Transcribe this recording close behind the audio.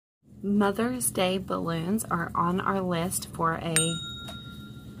Mother's Day balloons are on our list for a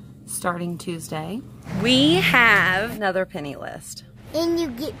starting Tuesday. We have another penny list. And you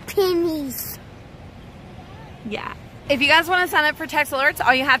get pennies. Yeah. If you guys want to sign up for text alerts,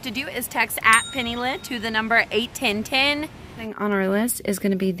 all you have to do is text @pennylit to the number 81010. On our list is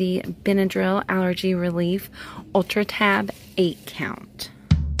going to be the Benadryl Allergy Relief Ultra Tab 8 count.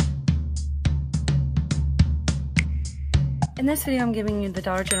 In this video, I'm giving you the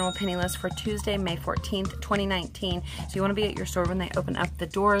Dollar General penny list for Tuesday, May 14th, 2019. So you want to be at your store when they open up the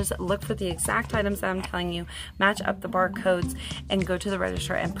doors, look for the exact items that I'm telling you, match up the barcodes, and go to the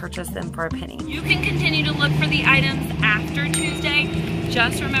register and purchase them for a penny. You can continue to look for the items after Tuesday.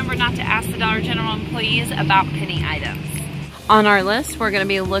 Just remember not to ask the Dollar General employees about penny items. On our list, we're going to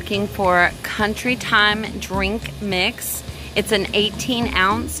be looking for Country Time Drink Mix. It's an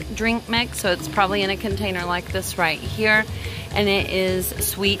 18-ounce drink mix, so it's probably in a container like this right here, and it is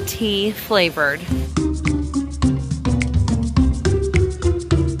sweet tea flavored.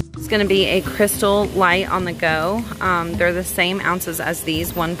 It's going to be a Crystal Light on the go. They're the same ounces as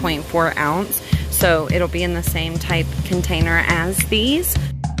these, 1.4 ounce, so it'll be in the same type container as these.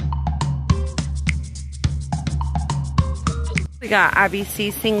 We got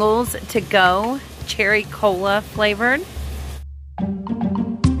IBC Singles to go, cherry cola flavored.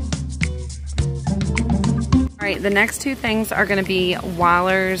 Alright, the next two things are going to be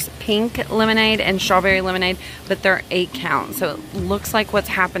Weiler's Pink Lemonade and Strawberry Lemonade, but they're 8 count. So it looks like what's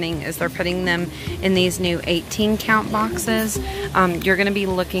happening is they're putting them in these new 18 count boxes. You're going to be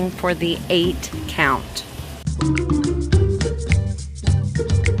looking for the 8 count.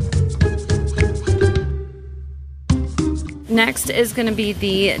 Next is going to be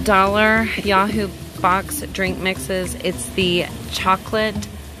the Dollar Yahoo Box Drink Mixes. It's the chocolate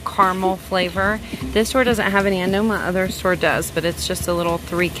caramel flavor. This store doesn't have any. I know my other store does, but it's just a little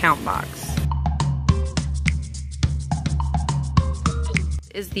 3 count box.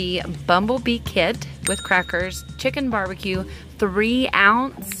 Is the Bumblebee Kit with crackers, chicken barbecue, 3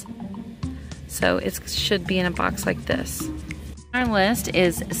 ounce. So it should be in a box like this. Our list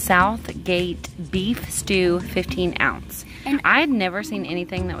is Southgate Beef Stew 15 ounce. And I had never seen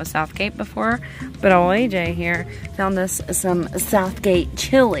anything that was Southgate before, but old AJ here found us some Southgate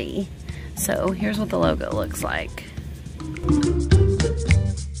chili. So here's what the logo looks like.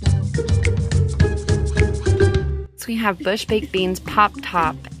 So we have Bush Baked Beans Pop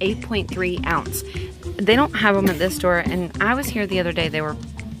Top 8.3 ounce. They don't have them at this store, and I was here the other day. They were,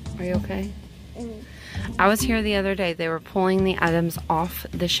 are you okay? I was here the other day. They were pulling the items off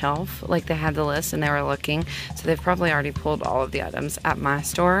the shelf, like they had the list and they were looking. So they've probably already pulled all of the items at my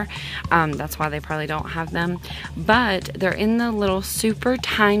store. That's why they probably don't have them. But they're in the little super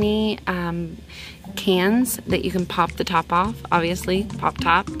tiny cans that you can pop the top off. Obviously, pop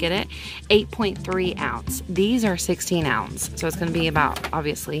top, get it? 8.3 ounce. These are 16 ounce. So it's going to be about,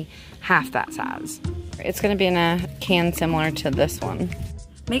 obviously, half that size. It's going to be in a can similar to this one.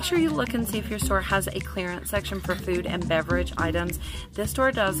 Make sure you look and see if your store has a clearance section for food and beverage items. This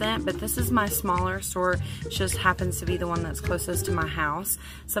store doesn't, but this is my smaller store. It just happens to be the one that's closest to my house.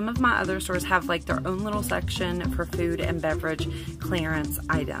 Some of my other stores have like their own little section for food and beverage clearance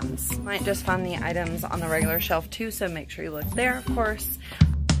items. You might just find the items on the regular shelf too, so make sure you look there, of course.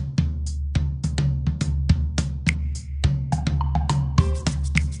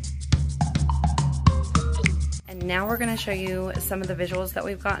 Now we're going to show you some of the visuals that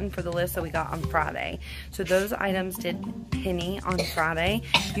we've gotten for the list that we got on Friday. So those items did penny on Friday.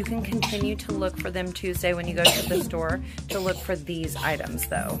 You can continue to look for them Tuesday when you go to the store to look for these items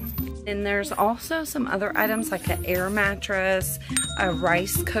though. And there's also some other items like an air mattress, a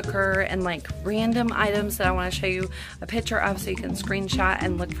rice cooker, and like random items that I want to show you a picture of so you can screenshot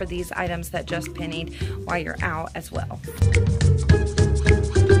and look for these items that just pennied while you're out as well.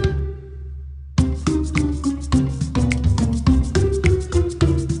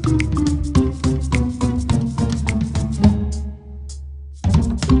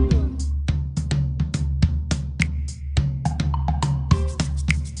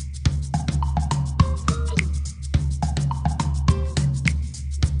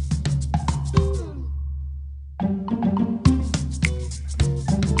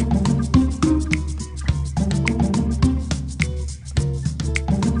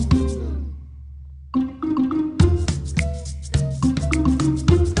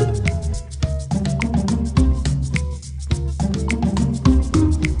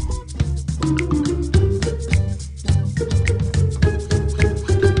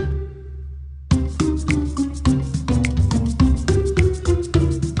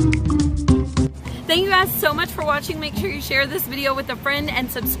 watching. Make sure you share this video with a friend and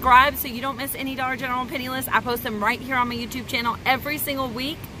subscribe so you don't miss any Dollar General penny list. I post them right here on my YouTube channel every single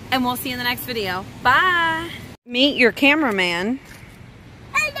week. And we'll see you in the next video. Bye. Meet your cameraman.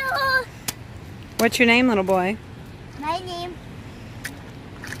 Hello. What's your name, little boy? My name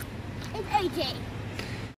is AJ.